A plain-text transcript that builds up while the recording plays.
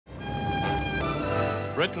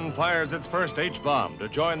Britain fires its first H-bomb to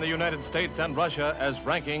join the United States and Russia as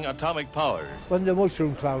ranking atomic powers. When the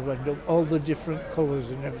mushroom cloud went up, all the different colours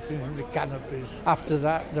and everything in the canopies. After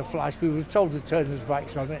that, the flash, we were told to turn our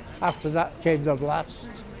backs on it. After that came the blast,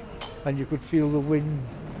 and you could feel the wind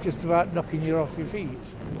just about knocking you off your feet.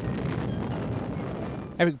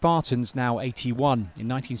 Eric Barton's now 81. In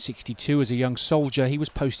 1962, as a young soldier, he was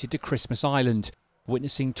posted to Christmas Island,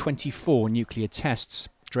 witnessing 24 nuclear tests,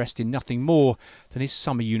 dressed in nothing more than his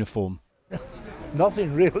summer uniform.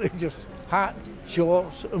 Nothing really, just hat,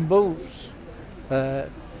 shorts and boots.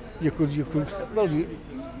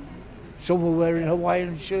 Some were wearing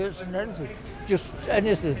Hawaiian shirts and everything. Just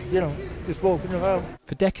anything, just walking about.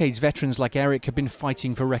 For decades, veterans like Eric have been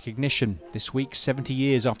fighting for recognition. This week, 70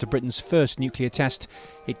 years after Britain's first nuclear test,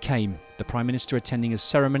 it came. The Prime Minister attending a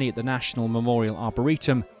ceremony at the National Memorial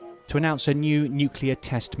Arboretum to announce a new nuclear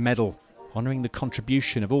test medal, honouring the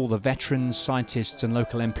contribution of all the veterans, scientists and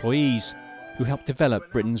local employees who helped develop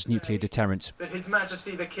Britain's nuclear deterrent. That His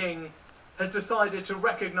Majesty the King has decided to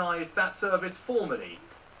recognise that service formally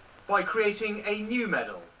by creating a new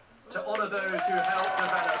medal to honour those who helped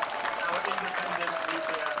develop our independent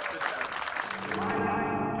nuclear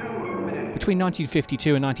deterrent. Between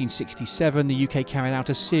 1952 and 1967, the UK carried out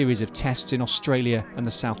a series of tests in Australia and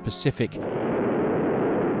the South Pacific,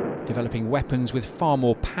 developing weapons with far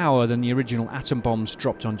more power than the original atom bombs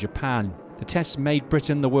dropped on Japan. The tests made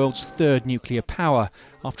Britain the world's third nuclear power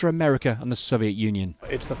after America and the Soviet Union.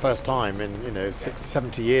 It's the first time in 60,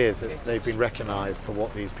 70 years that they've been recognised for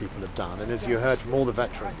what these people have done. And as you heard from all the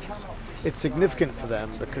veterans, it's significant for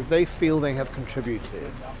them because they feel they have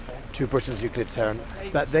contributed to Britain's nuclear deterrent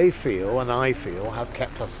that they feel, and I feel, have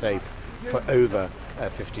kept us safe for over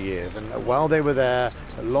 50 years. And while they were there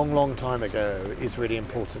a long, long time ago, is really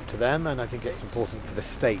important to them, and I think it's important for the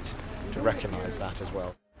state to recognise that as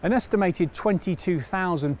well. An estimated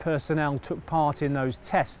 22,000 personnel took part in those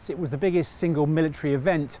tests. It was the biggest single military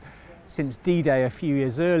event since D-Day a few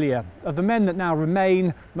years earlier. Of the men that now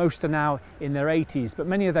remain, most are now in their 80s, but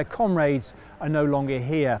many of their comrades are no longer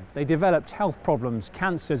here. They developed health problems,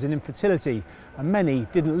 cancers and infertility, and many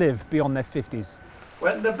didn't live beyond their 50s.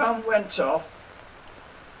 When the bomb went off,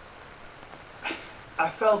 I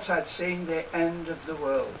felt I'd seen the end of the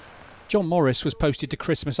world. John Morris was posted to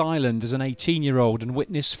Christmas Island as an 18-year-old and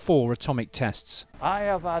witnessed 4 atomic tests. I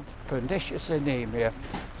have had pernicious anemia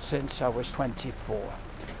since I was 24.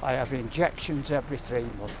 I have injections every 3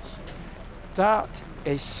 months. That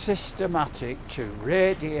is systematic to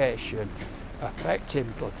radiation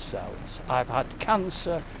affecting blood cells. I've had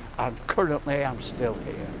cancer and currently I'm still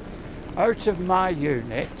here. Out of my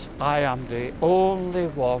unit, I am the only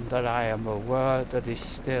one that I am aware that is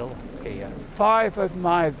still here. 5 of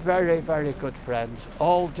my very, very good friends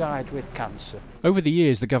all died with cancer. Over the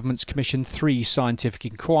years, the government's commissioned 3 scientific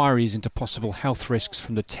inquiries into possible health risks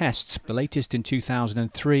from the tests. The latest in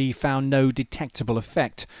 2003 found no detectable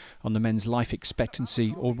effect on the men's life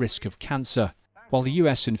expectancy or risk of cancer. While the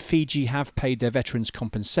US and Fiji have paid their veterans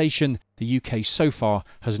compensation, the UK so far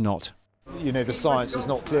has not. The science is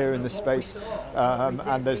not clear in this space,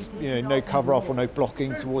 and there's no cover-up or no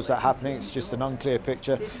blocking towards that happening. It's just an unclear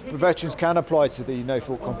picture. But veterans can apply to the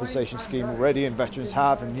no-fault compensation scheme already, and veterans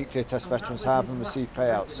have, and nuclear test veterans have, and receive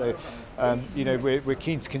payouts. So, we're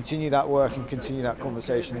keen to continue that work and continue that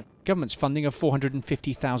conversation. Government's funding a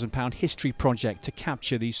 £450,000 history project to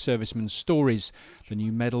capture these servicemen's stories. The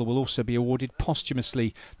new medal will also be awarded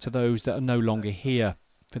posthumously to those that are no longer here.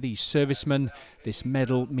 For these servicemen, this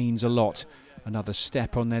medal means a lot. Another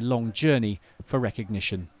step on their long journey for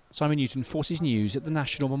recognition. Simon Newton, Forces News at the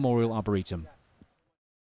National Memorial Arboretum.